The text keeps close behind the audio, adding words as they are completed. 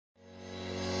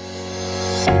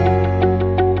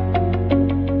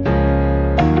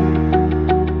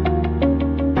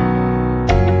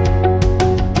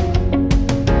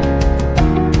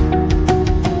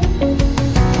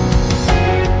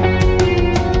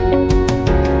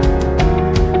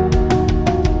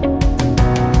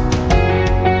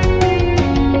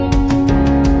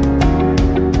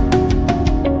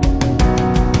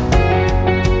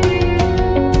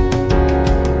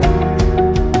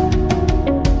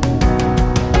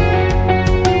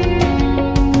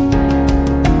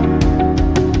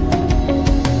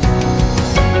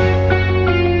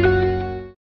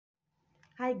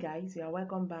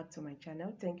welcome back to my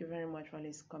channel. Thank you very much for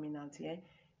always coming out here.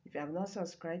 If you have not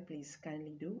subscribed, please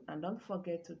kindly do, and don't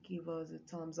forget to give us a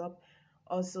thumbs up.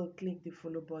 Also click the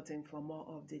follow button for more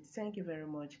updates. Thank you very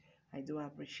much. I do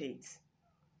appreciate.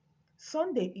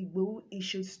 Sunday, Igboho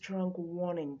issued strong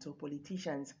warning to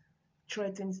politicians,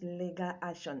 threatens legal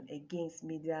action against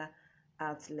media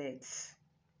outlets.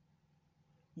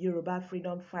 Yoruba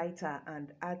freedom fighter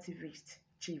and activist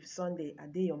Chief Sunday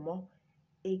Adeyomo,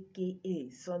 aka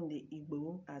Sunday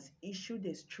Igboho, has issued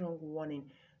a strong warning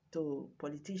to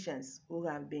politicians who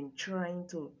have been trying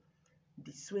to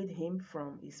dissuade him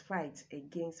from his fight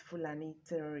against Fulani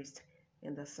terrorists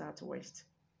in the southwest.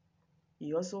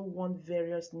 He also warned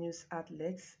various news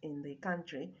outlets in the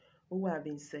country who have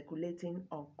been circulating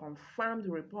unconfirmed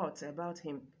reports about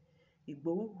him.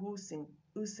 Igboho,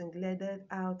 who singled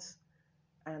out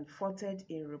and faulted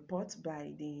a report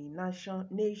by the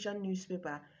Nation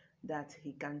newspaper that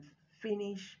he can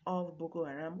finish off Boko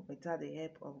Haram without the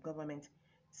help of government,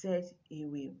 said he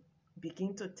will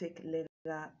begin to take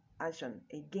legal action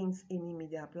against any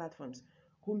media platforms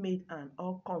who made an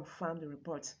unconfirmed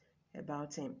report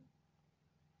about him.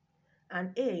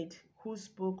 An aide who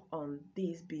spoke on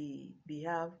this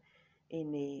behalf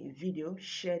in a video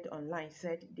shared online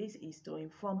said this is to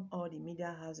inform all the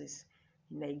media houses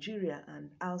in Nigeria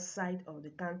and outside of the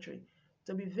country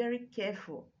to be very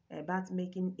careful about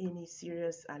making any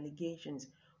serious allegations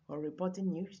or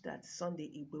reporting news that Sunday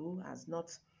Igboho has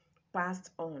not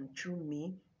passed on through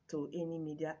me to any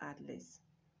media outlets.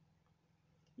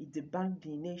 He debunked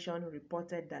the Nation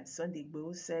reported that Sunday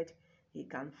Igboho said he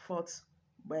can fight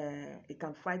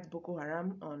Boko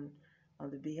Haram on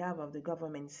the behalf of the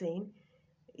government, saying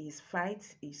his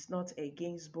fight is not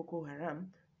against Boko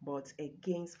Haram but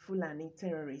against Fulani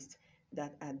terrorists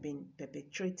that had been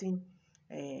perpetrating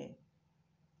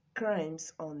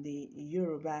crimes on the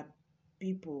Yoruba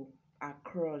people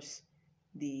across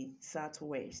the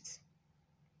southwest.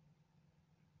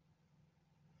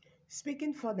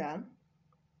 Speaking further,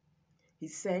 he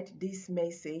said this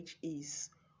message is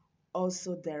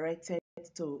also directed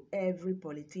to every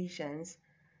politicians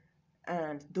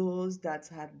and those that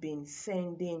have been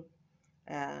sending,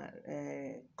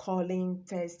 calling,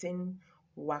 texting,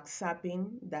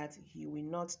 WhatsApping, that he will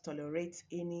not tolerate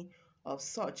any of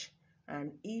such.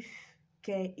 And if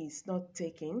care is not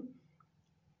taken,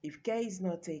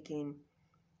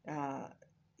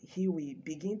 he will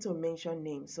begin to mention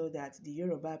names so that the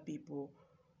Yoruba people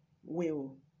the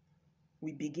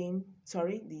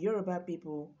Yoruba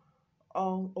people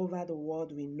all over the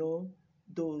world will know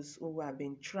those who have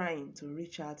been trying to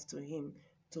reach out to him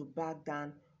to back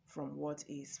down from what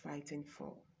he is fighting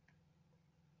for.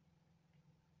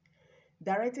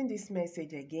 Directing this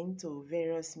message again to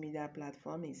various media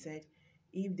platforms, he said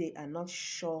if they are not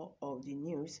sure of the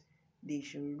news, they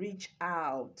should reach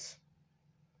out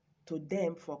to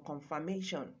them for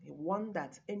confirmation. He warned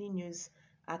that any news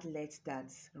outlet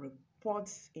that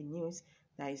reports a news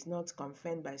that is not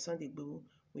confirmed by Sunday Igboho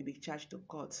will be charged to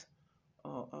court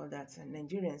or all that. And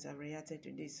Nigerians have reacted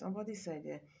to this. Somebody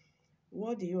said,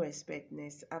 what do you expect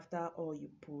next after all you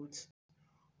put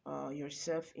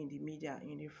yourself in the media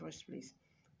in the first place?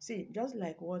 See, just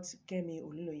like what Kemi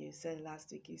Oluloye said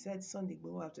last week, he said Sunday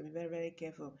Igboho have to be very, very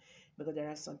careful because there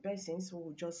are some persons who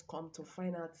will just come to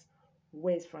find out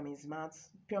words from his mouth,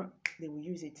 they will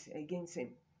use it against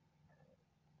him.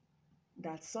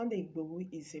 That Sunday Igboho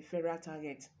is a federal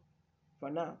target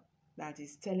for now. That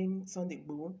is telling Sunday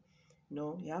Igboho,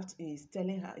 no, he's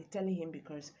telling him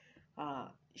because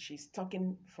she's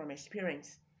talking from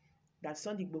experience that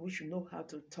Sunday Igboho should know how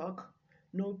to talk,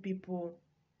 know people,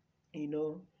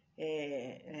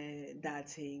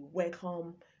 that he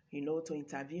welcome, to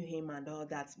interview him and all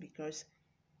that, because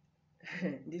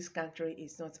this country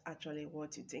is not actually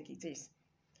what you think it is.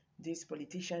 These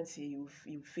politicians, you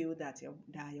feel that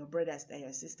they are your brothers, they are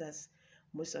your sisters,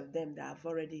 most of them that have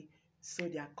already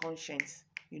sold their conscience,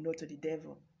 to the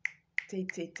devil.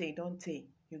 Don't take.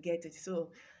 You get it?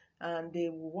 So, and they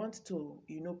want to,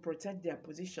 protect their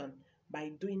position by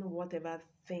doing whatever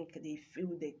thing they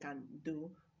feel they can do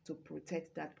to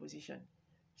protect that position.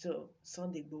 So,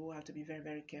 Sunday Igboho have to be very,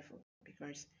 very careful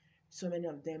because so many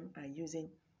of them are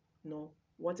using,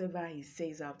 whatever he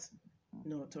says out,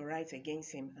 to write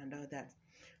against him and all that.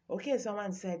 Okay,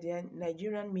 someone said, yeah,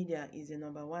 Nigerian media is the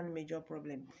 #1 major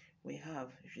problem we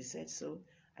have. If you said so,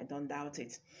 I don't doubt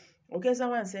it. Okay,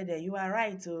 someone said that you are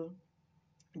right too.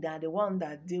 That the one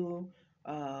that deal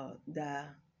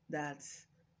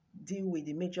with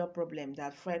the major problem,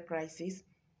 that fuel crisis,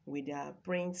 with their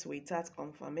prints without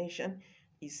confirmation.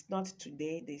 It's not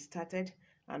today they started,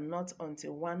 and not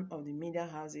until one of the media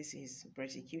houses is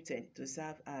prosecuted to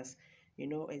serve as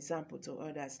example to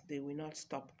others. They will not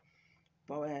stop.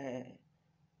 But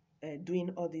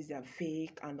doing all these are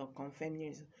fake and unconfirmed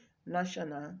news.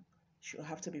 National should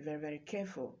have to be very, very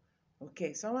careful.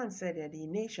 Okay, someone said that the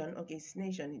nation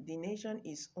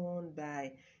is owned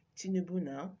by Tinubu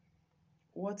now.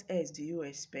 What else do you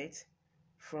expect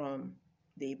from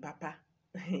the papa?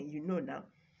 Now.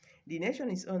 The nation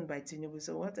is owned by Tinubu,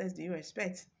 so what else do you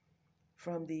expect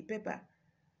from the paper?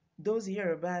 Those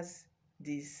Yorubas,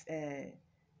 this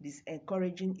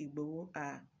encouraging Igboho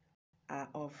are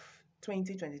of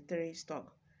 2023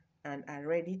 stock and are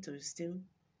ready to steal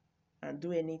and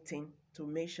do anything to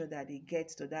make sure that they get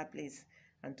to that place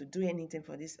and to do anything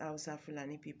for these Hausa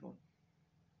Fulani people.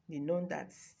 They know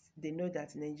that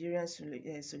Nigerian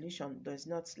solution does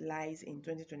not lies in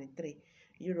 2023.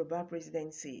 Yoruba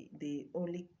presidency, they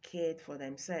only cared for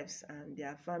themselves and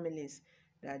their families.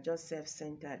 They are just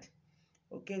self-centered.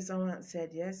 Okay, someone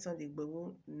said, yes, Sunday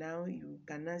Igboho, now you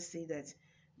cannot say that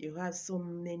you have so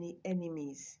many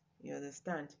enemies. You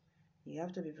understand? You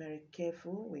have to be very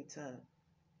careful with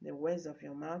the words of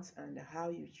your mouth and how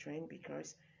you train,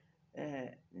 because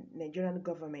Nigerian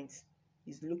government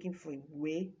is looking for a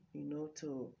way,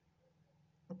 to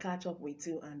catch up with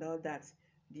you and all that.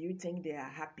 Do you think they are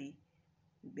happy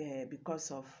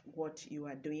because of what you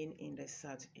are doing in the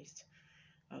Southeast?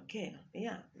 Okay,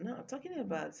 yeah. Now, talking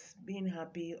about being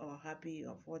happy or happy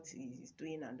of what he is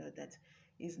doing and all that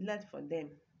is left for them.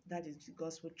 That is the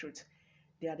gospel truth.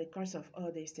 They are the cause of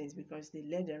all these things because they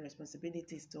left their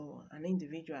responsibilities to an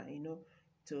individual,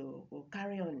 to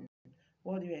carry on.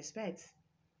 What do you expect?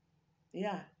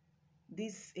 Yeah,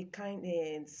 this a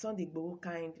kind Sunday Igboho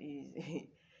kind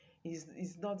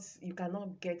is not, you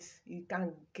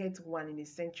can't get one in a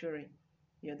century.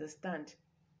 You understand?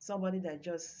 Somebody that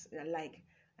just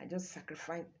I just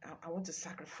sacrifice, I want to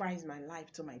sacrifice my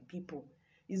life to my people.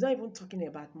 He's not even talking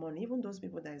about money. Even those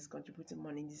people that is contributing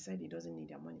money, he said he doesn't need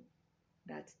their money.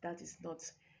 That is not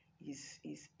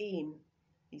his aim.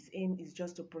 His aim is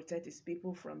just to protect his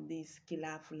people from these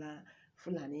killer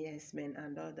Fulani men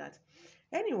and all that.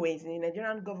 Anyways, the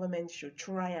Nigerian government should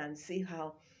try and see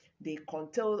how they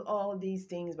control all these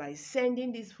things by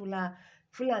sending these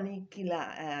Fulani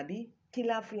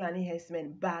killer Fulani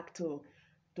men back to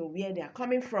where they are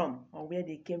coming from or where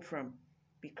they came from,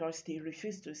 because they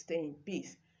refuse to stay in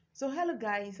peace. So hello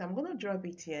guys, I'm gonna drop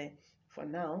it here for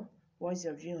now. What's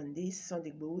your view on this?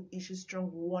 Sunday Igboho issues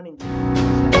strong warning.